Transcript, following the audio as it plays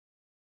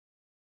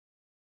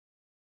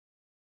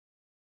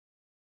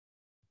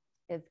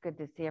It's good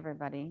to see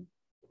everybody.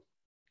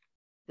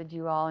 Did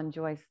you all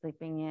enjoy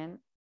sleeping in?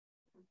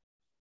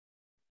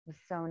 It was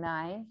so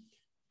nice.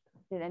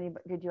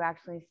 Did you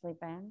actually sleep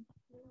in?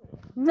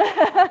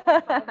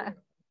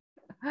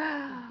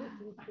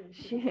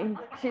 she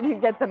didn't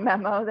get the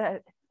memo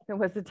that there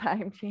was a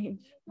time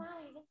change. Mom,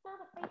 you just saw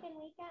the freaking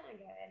weekend. I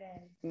go, it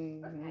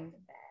is. Go back to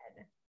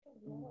bed.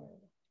 Good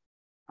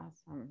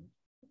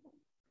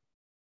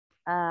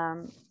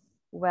Lord.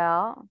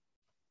 Well,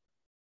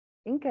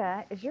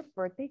 Inka, is your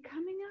birthday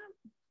coming up?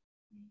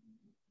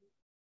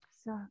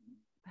 So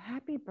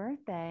happy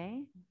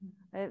birthday.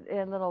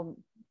 A little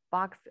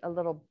box,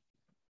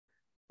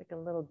 like a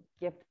little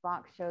gift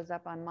box shows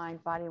up on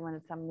Mind Body when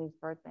it's somebody's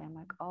birthday. I'm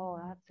like,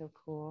 oh, that's so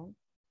cool.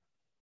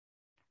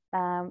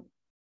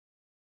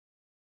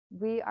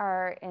 We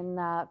are in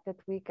the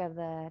 5th week of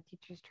the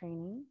teacher's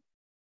training.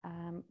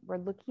 We're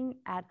looking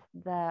at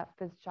the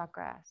 5th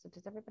chakra. So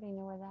does everybody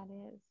know where that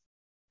is?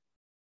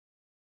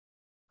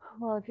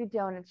 Well, if you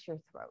don't, it's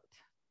your throat.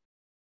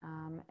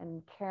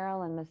 And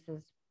Carol and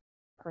Mrs.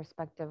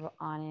 perspective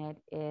on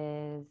it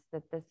is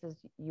that this is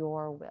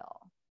your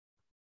will.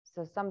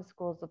 So some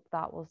schools of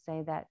thought will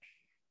say that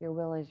your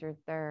will is your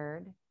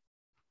 3rd.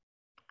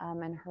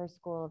 And her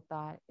school of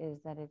thought is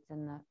that it's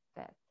in the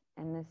 5th.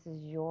 And this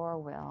is your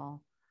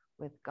will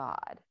with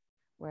God,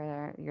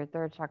 where your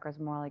 3rd chakra is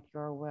more like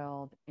your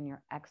world in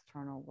your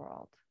external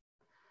world.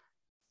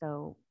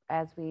 So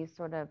as we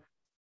sort of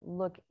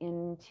look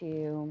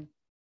into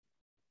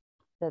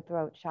the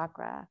throat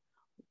chakra,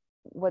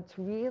 what's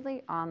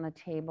really on the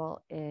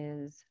table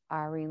is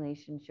our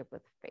relationship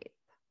with faith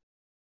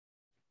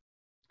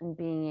and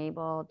being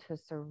able to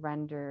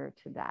surrender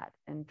to that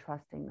and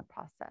trusting the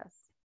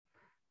process.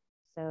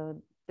 So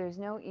there's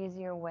no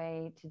easier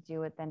way to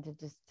do it than to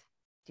just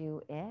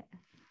do it.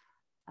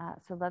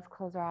 So let's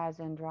close our eyes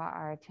and draw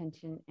our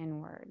attention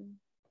inward.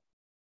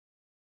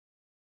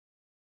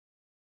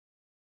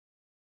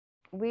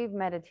 We've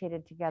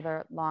meditated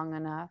together long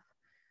enough.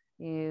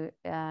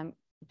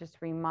 Just a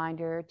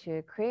reminder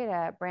to create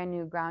a brand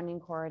new grounding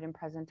cord in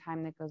present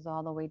time that goes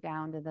all the way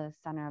down to the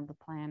center of the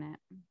planet.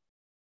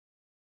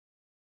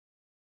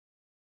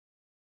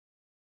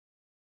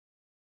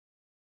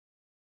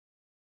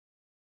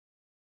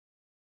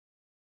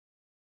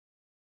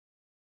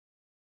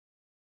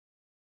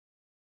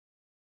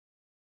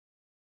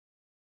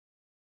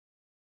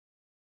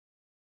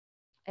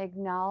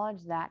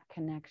 Acknowledge that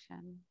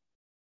connection.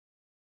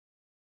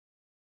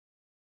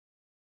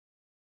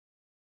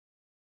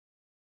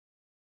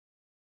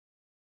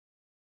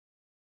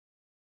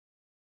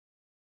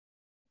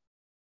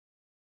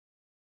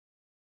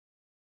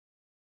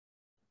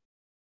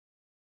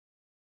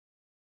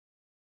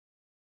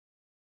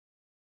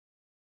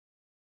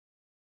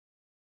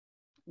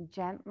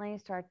 Gently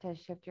start to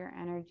shift your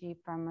energy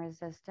from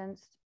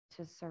resistance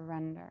to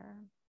surrender.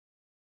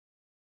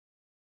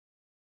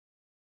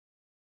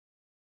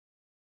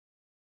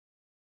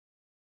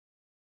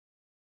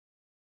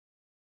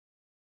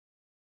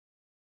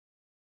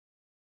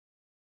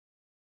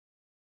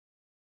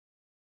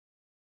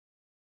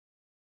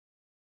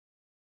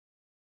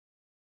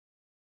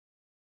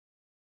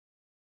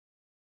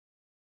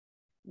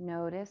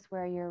 Notice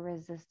where your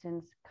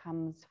resistance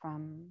comes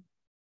from.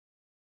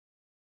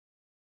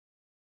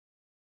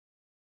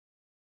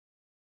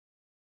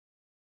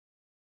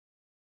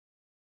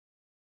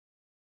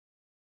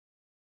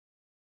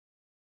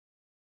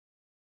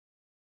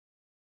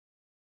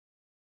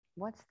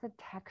 What's the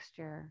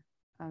texture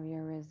of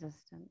your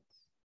resistance?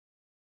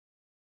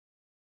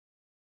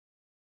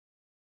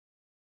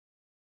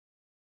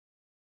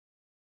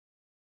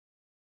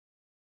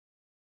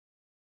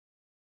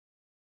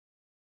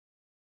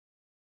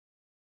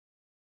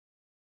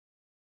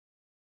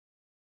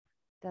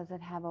 Does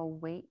it have a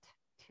weight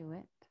to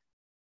it?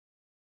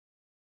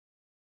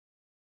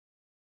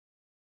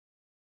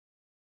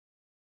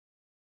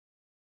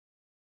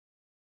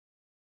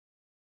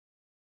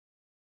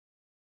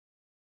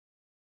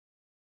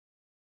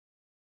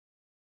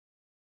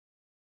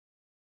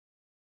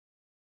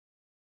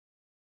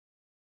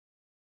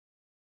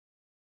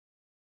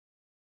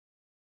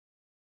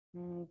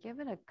 Give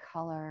it a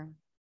color.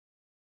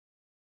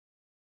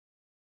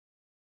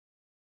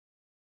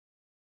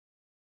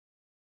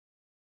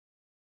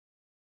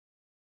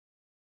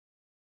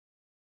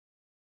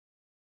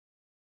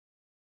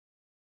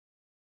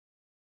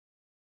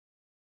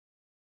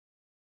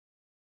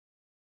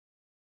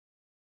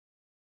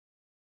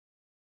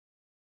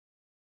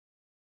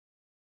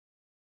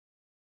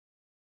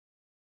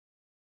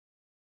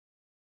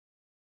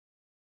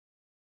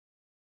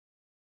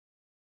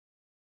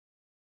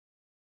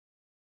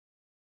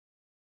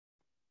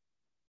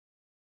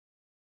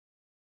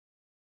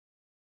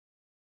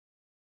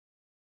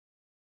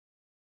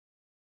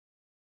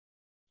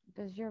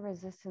 Does your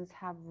resistance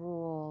have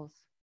rules?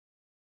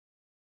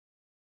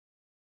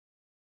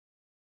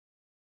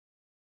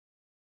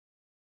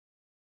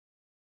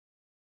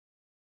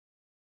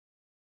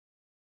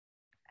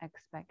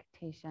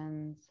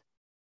 Expectations?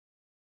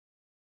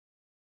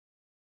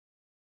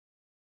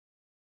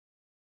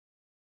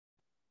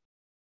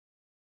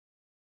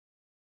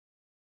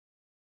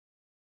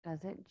 Does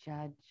it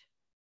judge?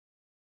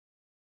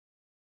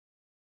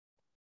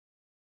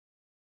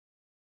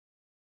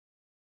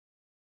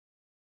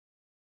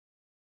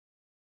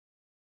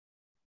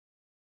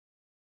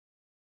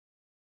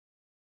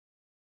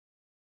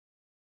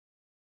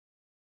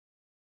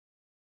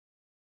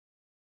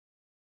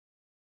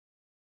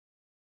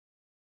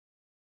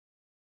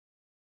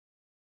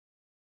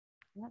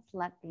 Let's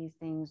let these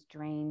things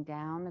drain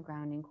down the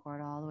grounding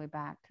cord all the way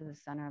back to the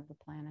center of the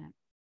planet.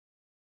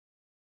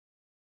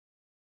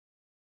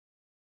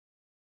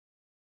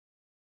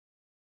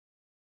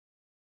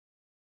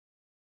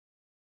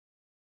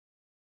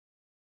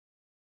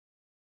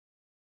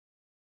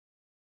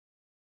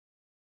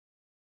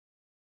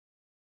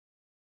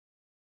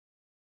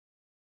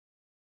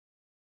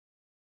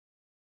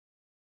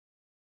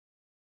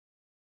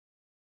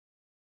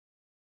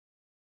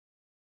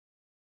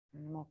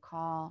 And we'll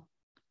call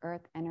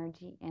earth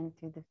energy in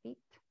through the feet,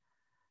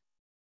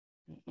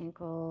 the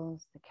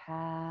ankles, the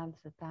calves,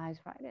 the thighs,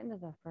 right into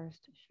the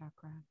first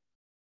chakra.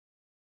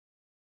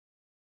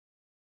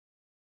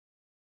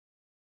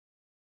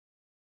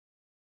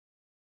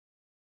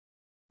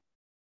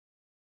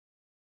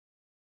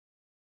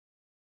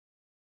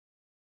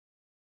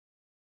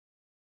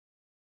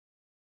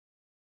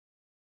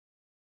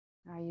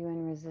 Are you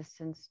in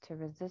resistance to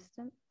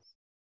resistance?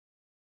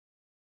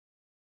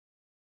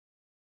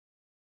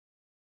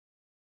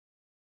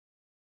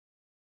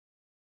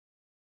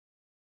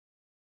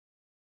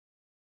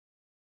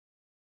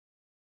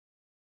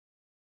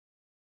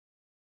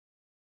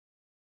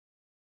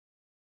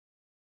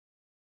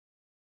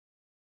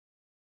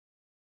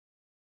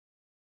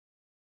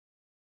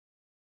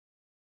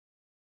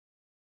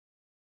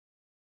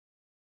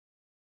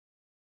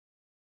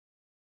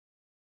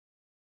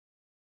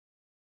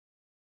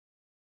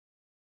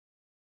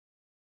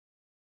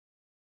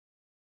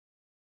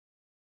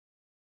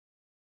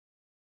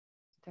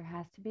 There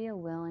has to be a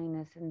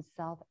willingness in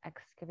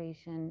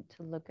self-excavation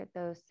to look at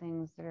those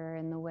things that are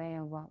in the way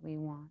of what we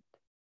want.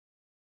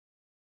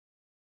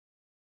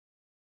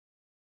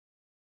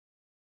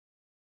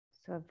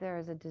 So if there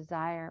is a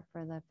desire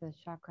for the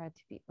fifth chakra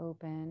to be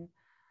open,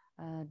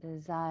 a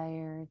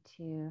desire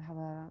to have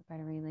a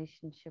better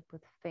relationship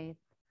with faith,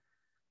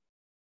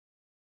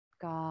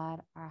 God,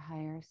 our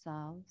higher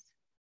selves,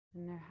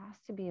 then there has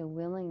to be a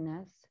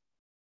willingness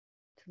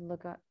to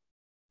look at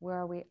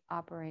where we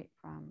operate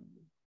from.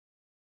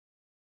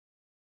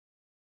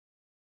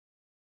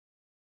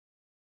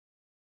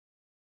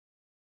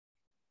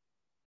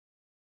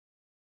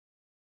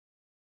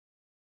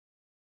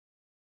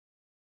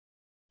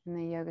 In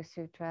the Yoga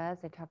Sutras,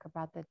 they talk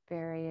about the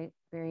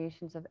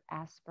variations of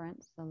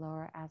aspirants, the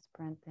lower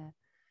aspirant, the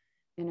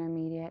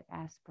intermediate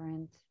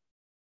aspirant,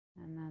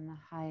 and then the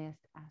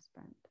highest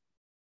aspirant.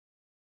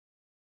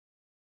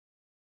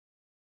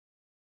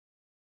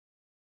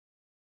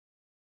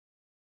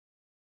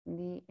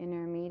 The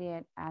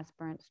intermediate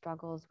aspirant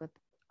struggles with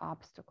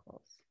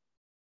obstacles.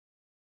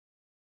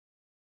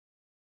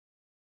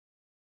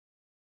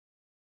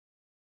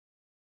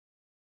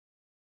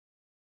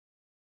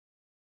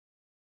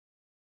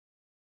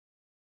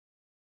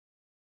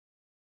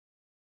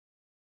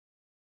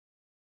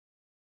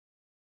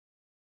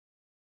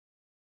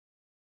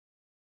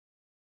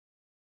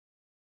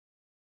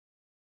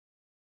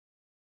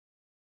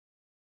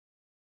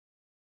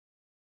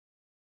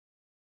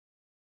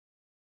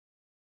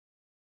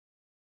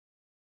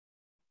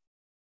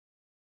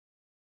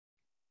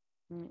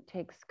 And it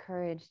takes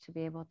courage to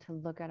be able to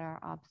look at our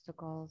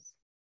obstacles.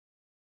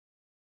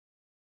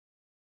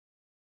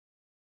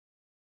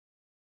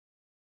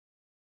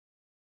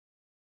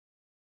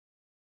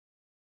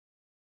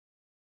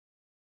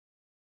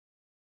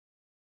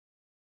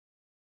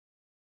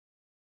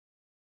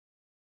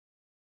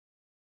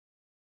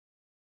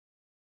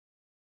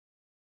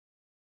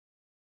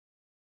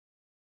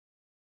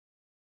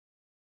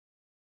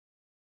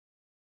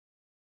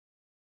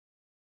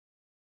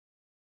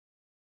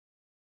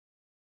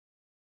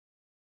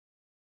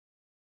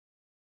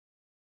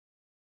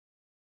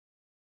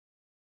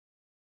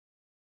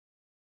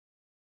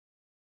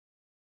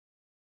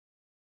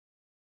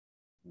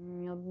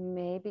 And you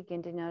may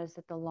begin to notice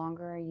that the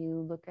longer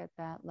you look at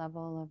that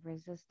level of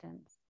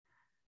resistance,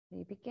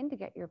 you begin to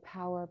get your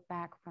power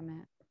back from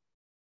it.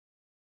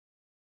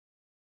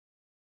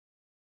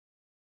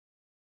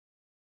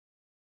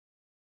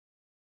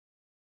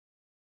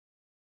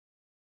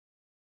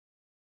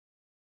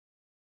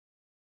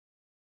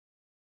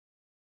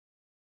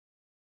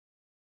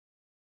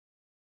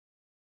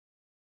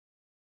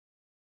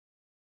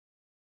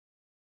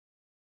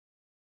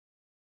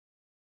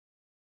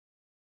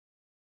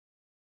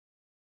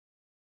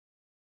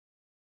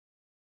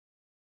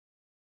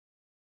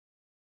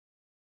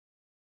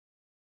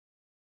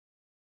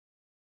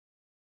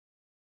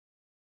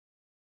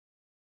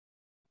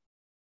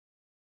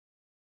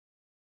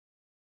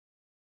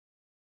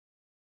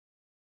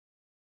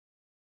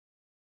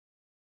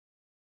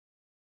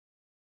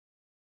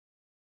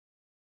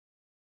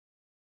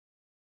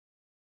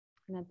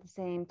 And at the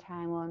same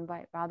time, we'll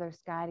invite Father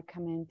Sky to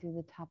come in through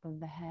the top of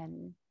the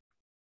head.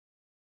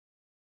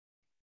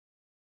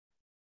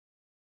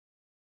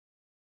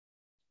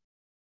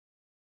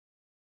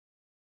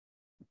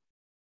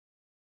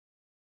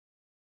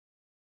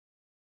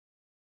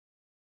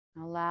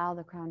 Allow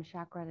the crown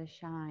chakra to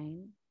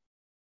shine.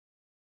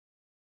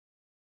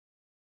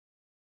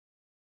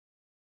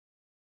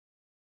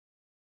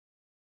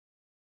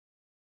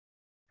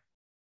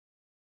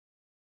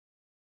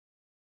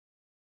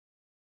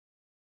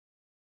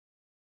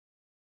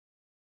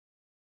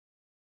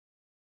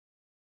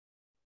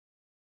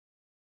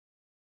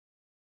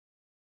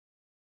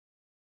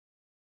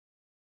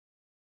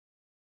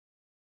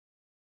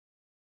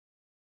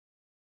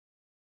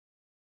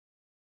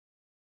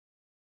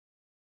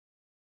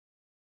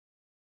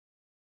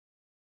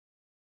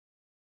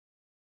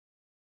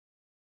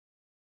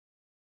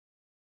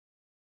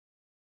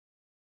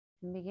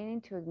 And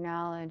beginning to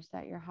acknowledge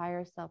that your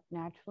higher self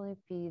naturally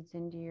feeds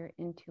into your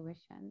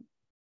intuition.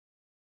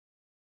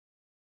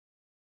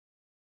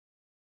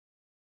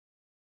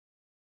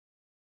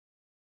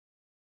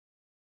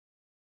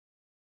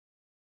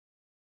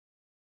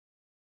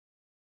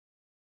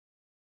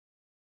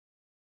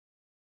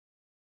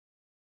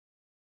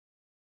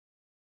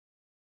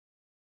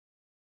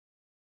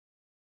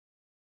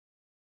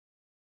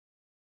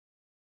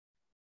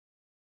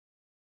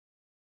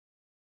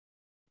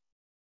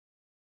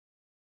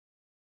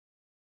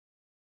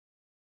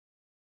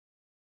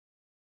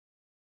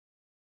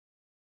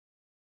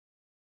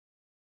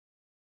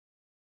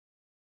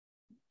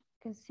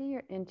 You can see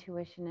your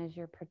intuition as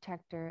your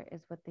protector,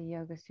 is what the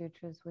Yoga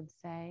Sutras would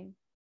say.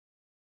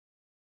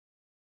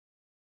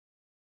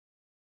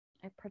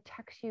 It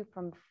protects you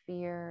from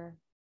fear,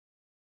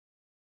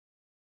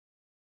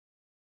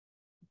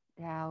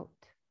 doubt,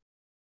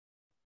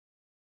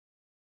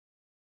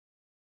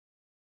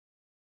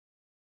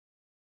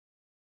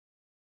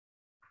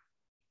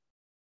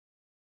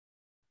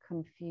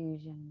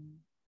 confusion.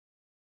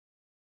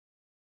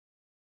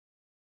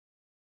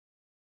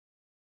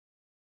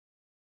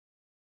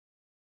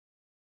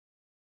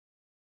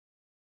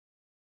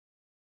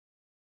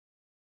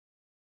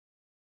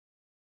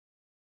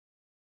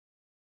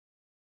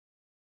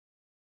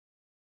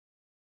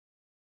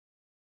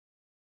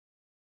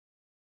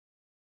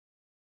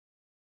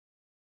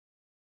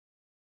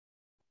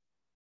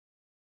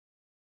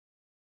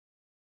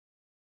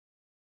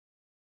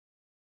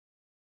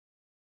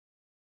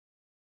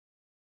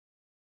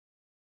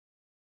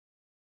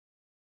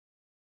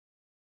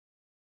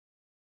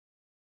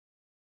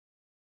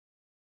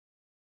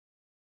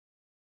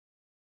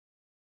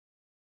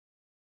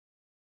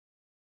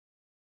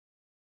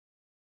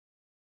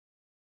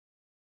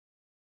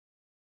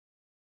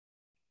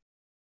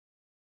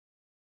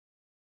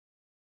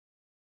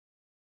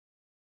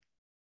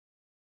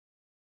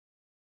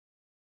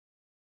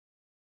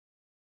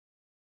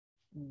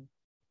 Mm.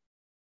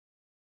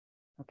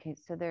 Okay,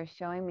 so they're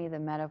showing me the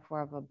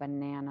metaphor of a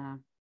banana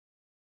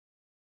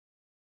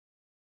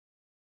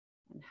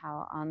and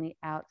how on the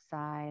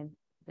outside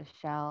the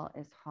shell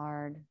is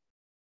hard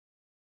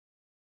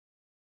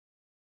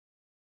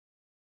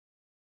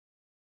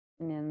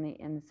and in the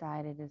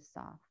inside it is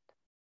soft.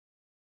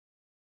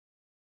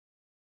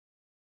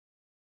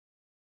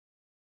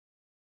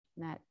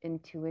 And that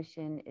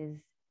intuition is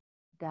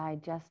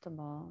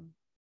digestible,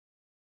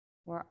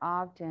 where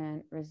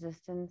often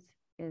resistance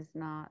is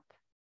not.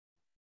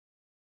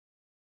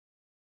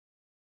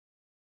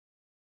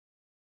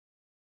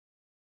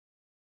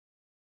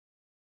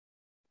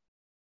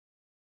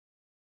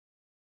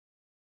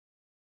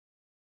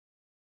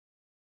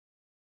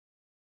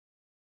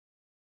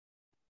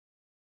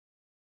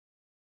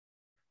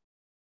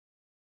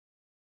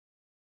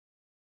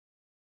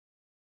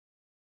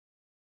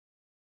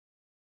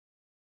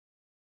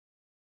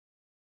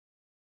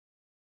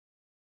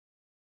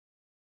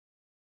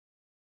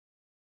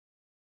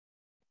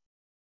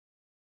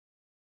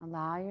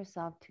 Allow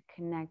yourself to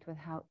connect with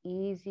how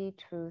easy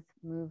truth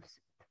moves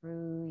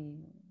through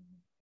you.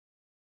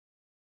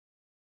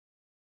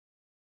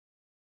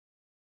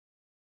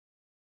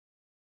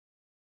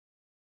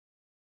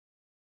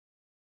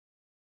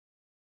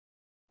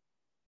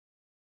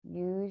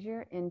 Use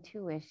your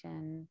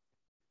intuition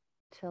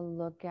to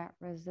look at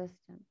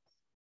resistance.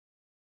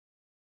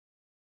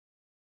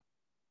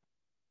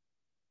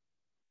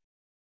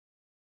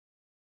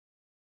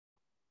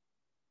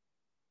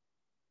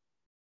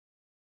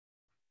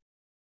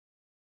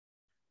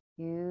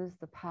 Use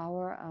the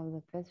power of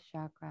the fifth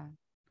chakra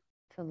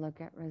to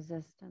look at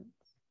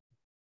resistance.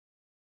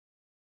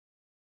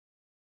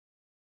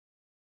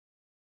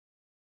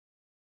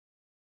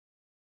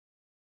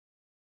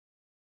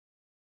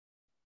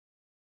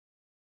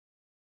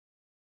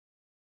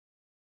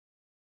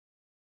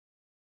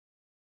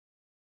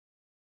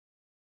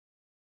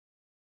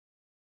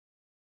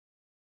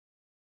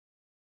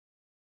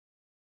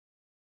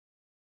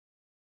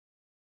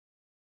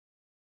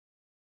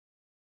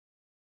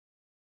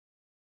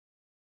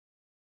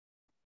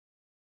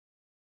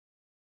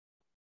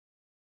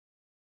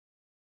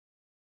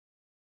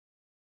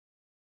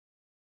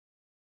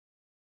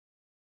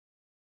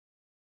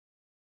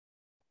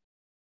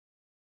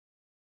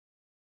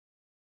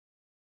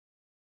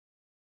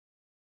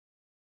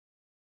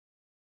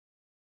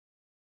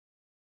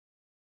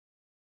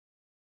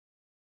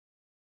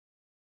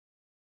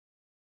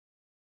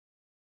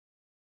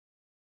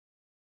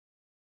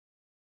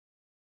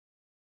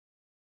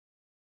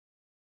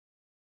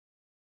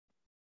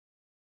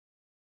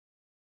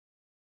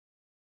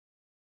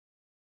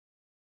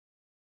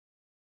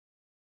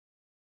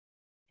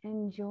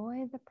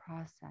 enjoy the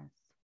process.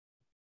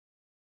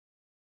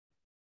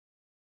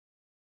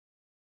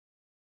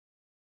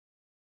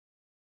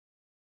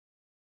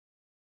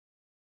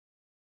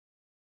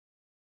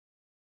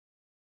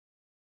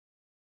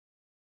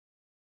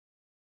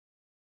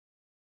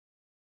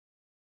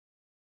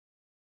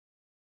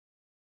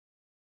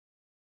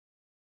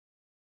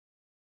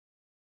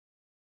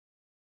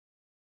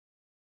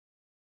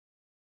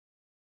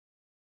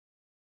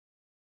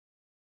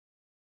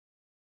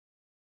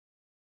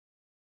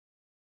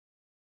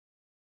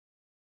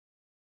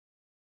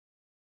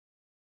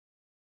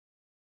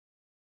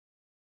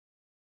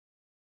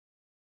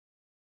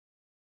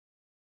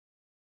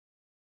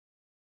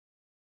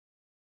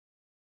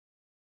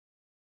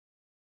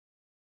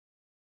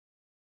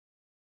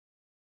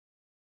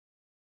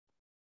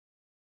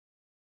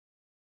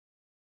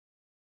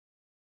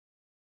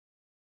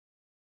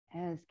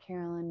 As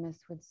Carolyn Miss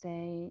would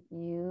say,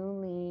 you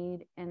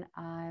lead and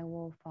I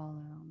will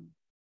follow.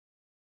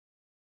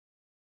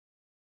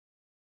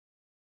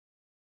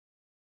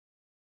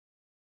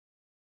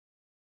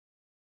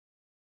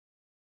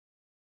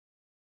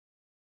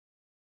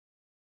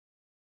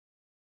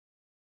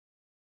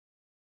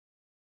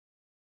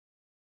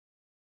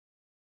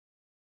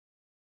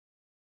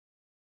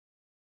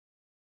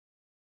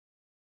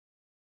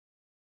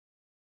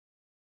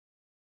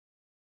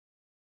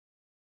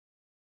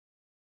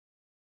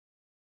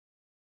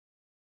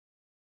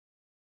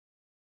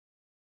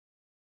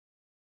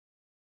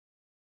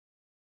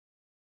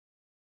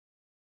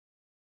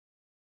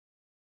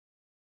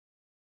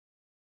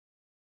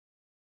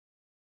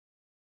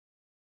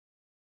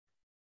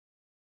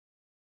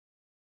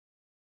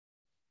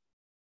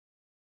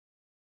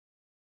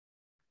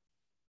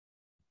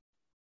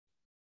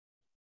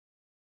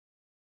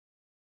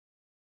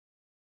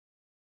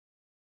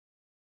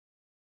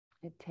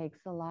 It takes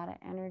a lot of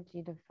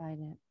energy to fight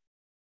it.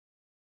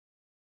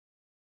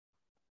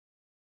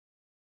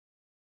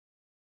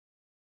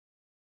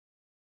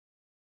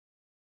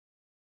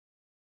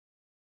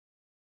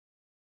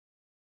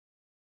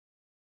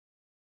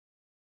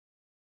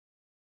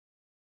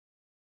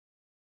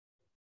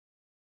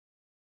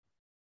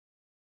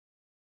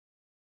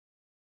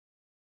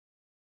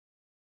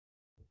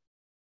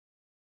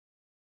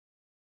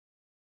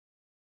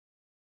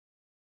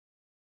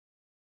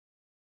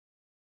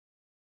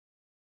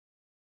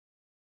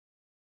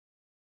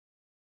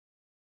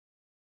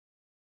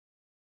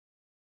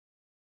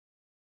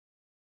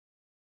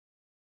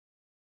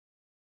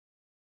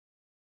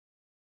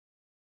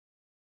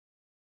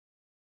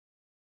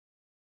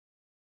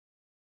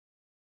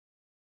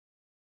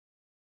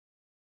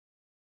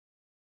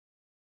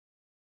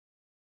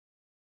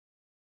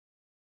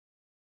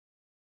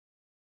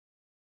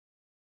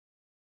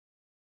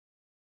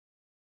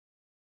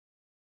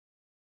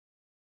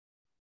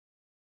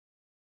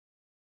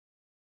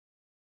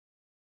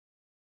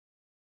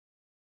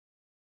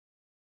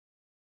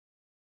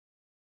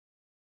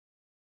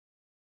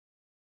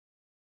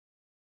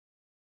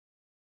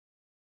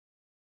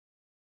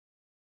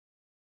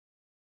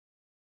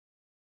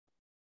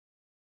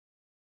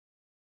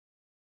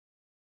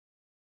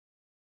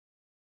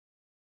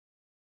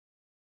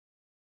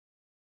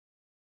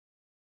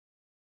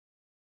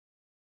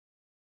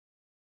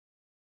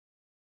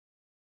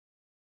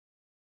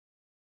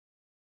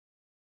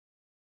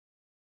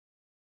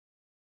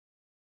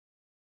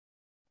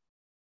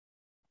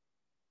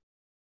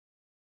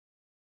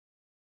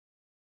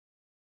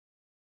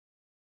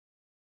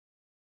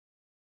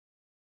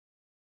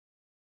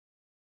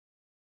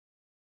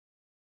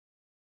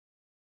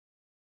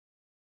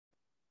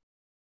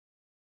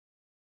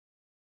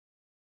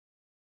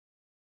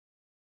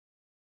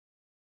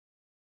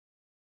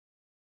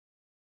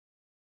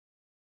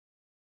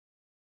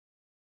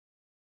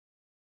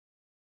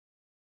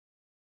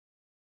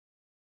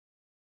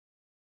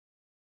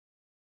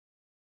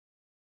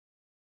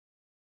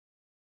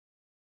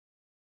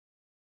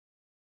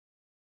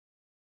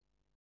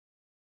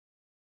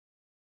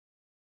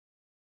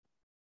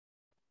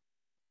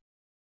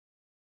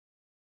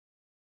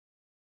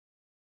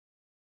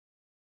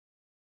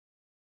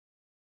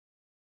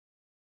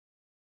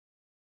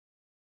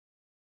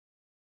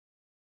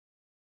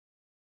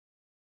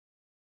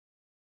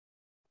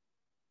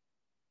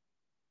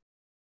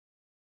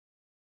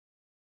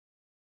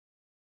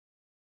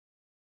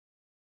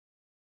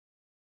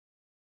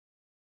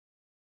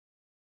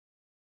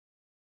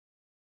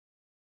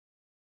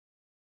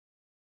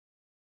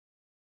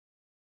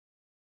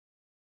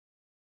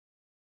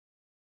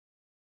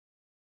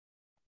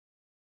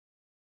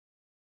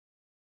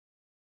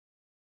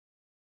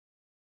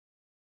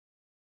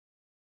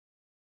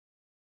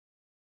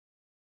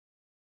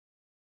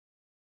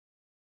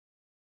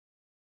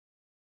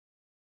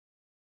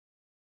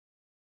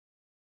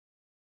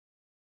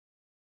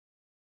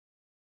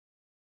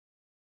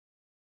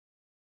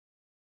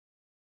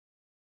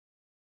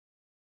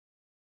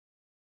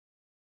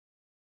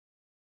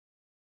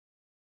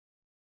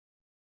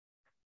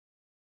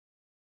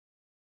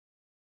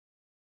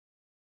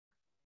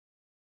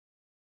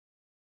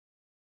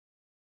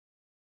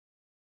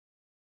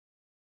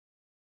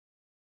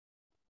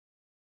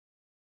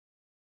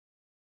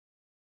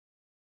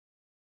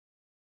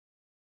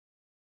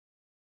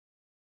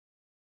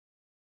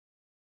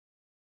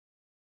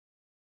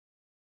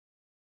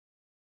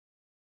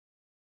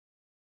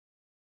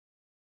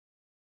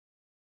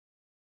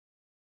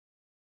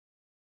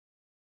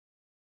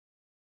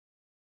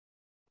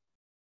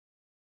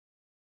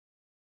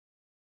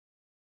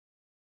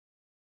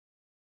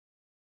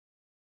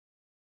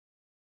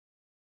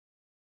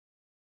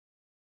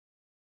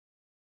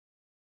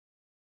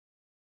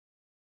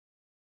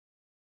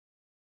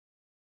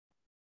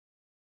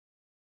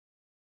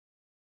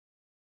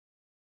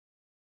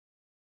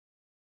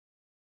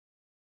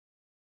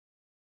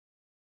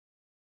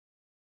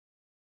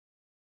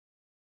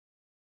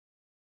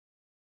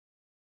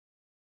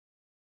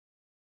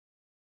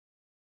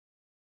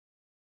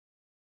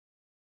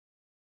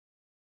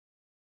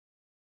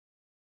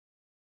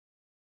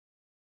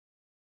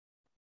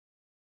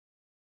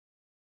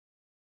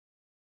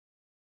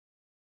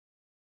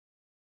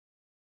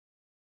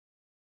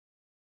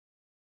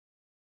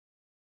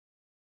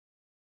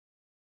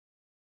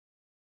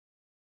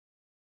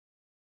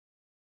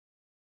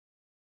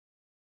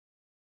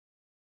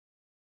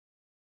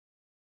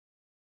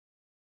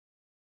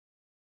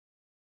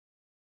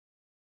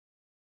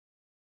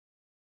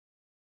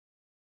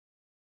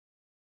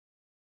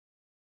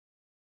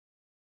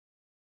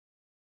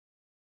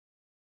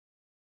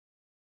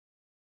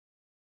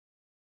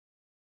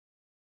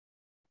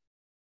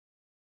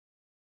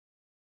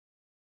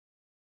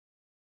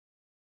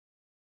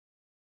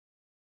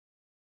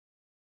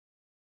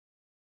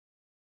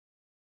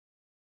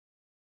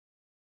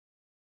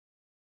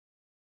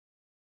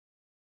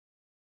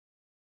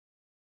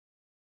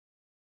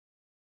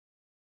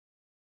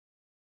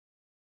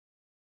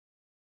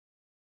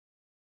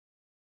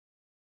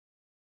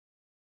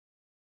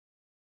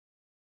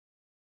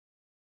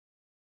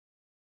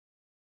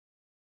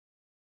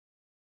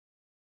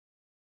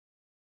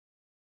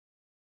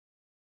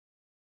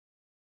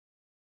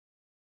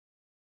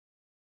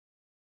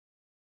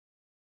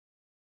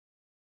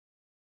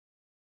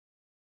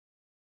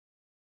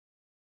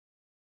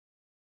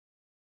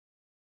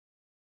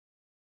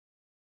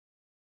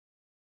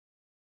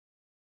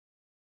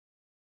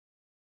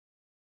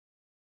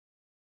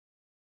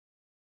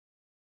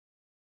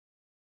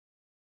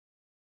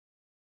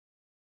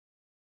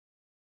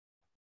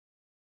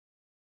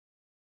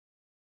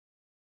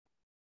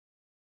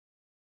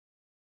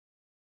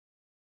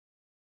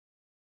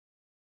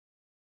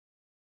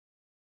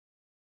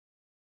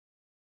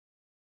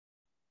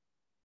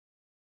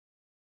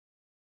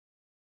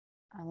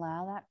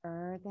 Allow that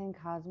earth and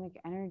cosmic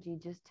energy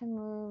just to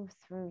move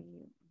through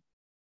you.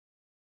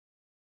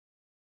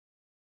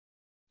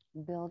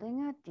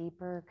 Building a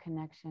deeper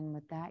connection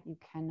with that you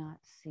cannot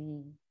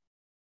see,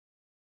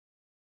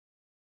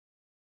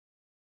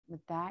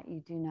 with that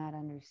you do not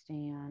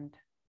understand.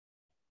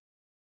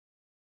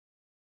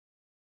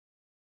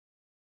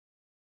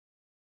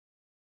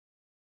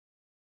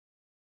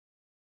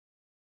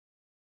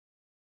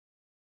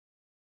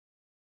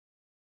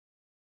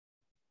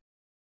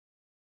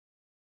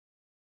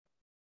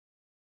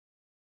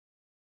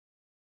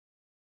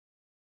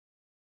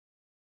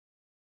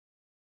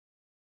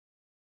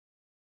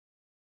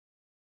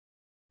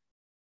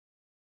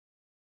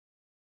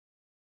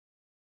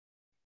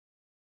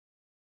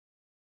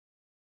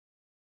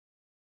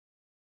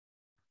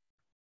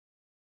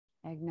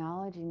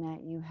 Acknowledging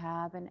that you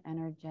have an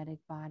energetic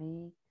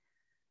body,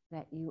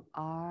 that you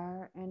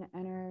are an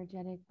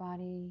energetic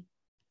body,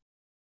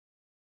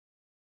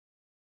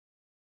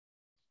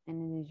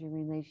 and it is your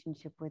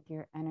relationship with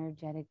your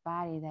energetic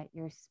body that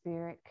your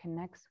spirit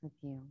connects with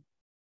you.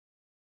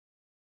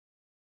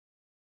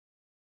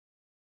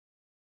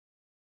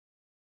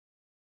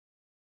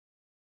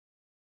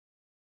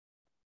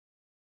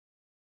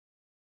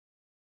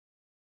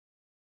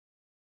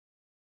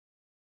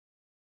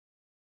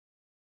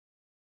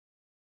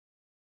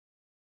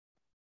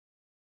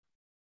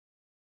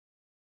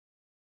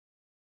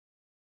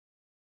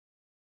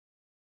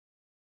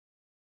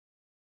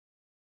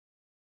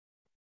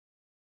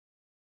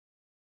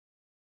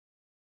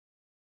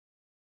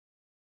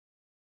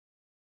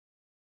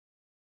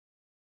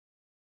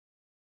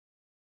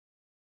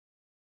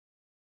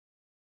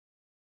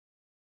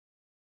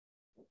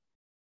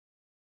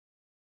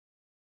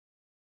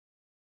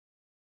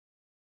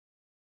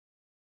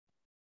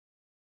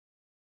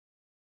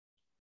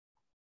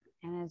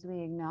 And as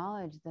we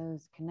acknowledge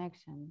those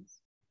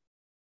connections,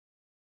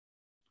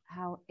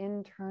 how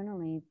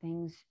internally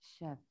things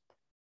shift.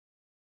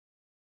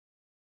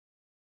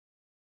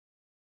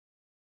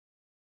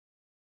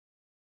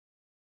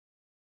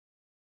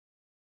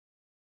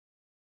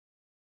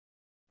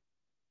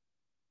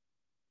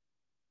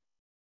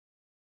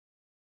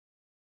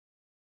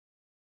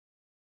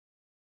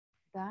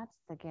 That's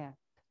the gift.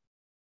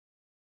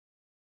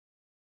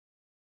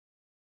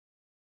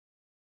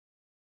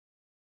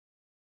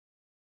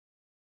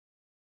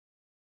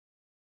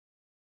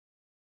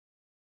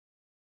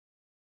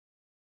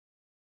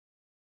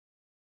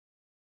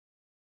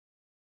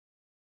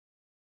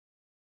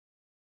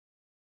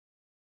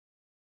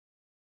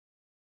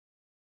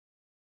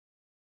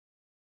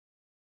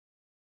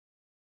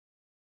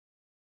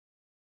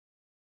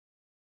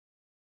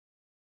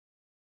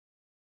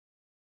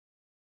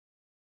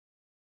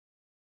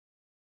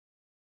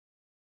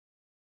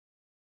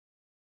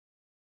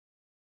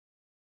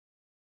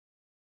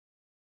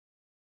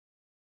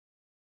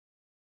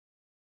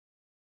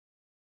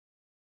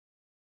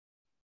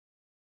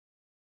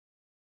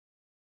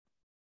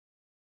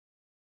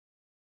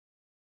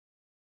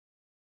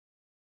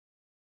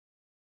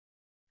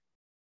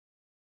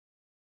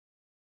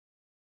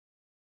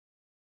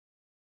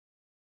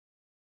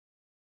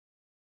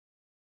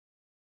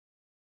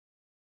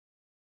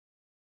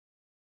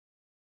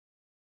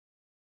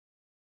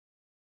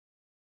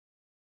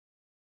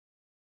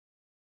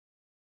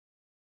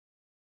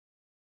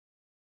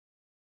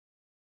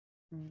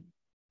 Mm.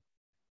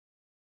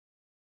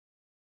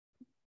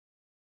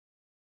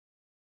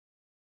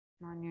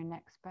 On your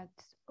next breath,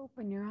 just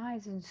open your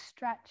eyes and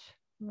stretch,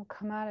 and we'll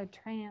come out of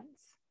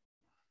trance.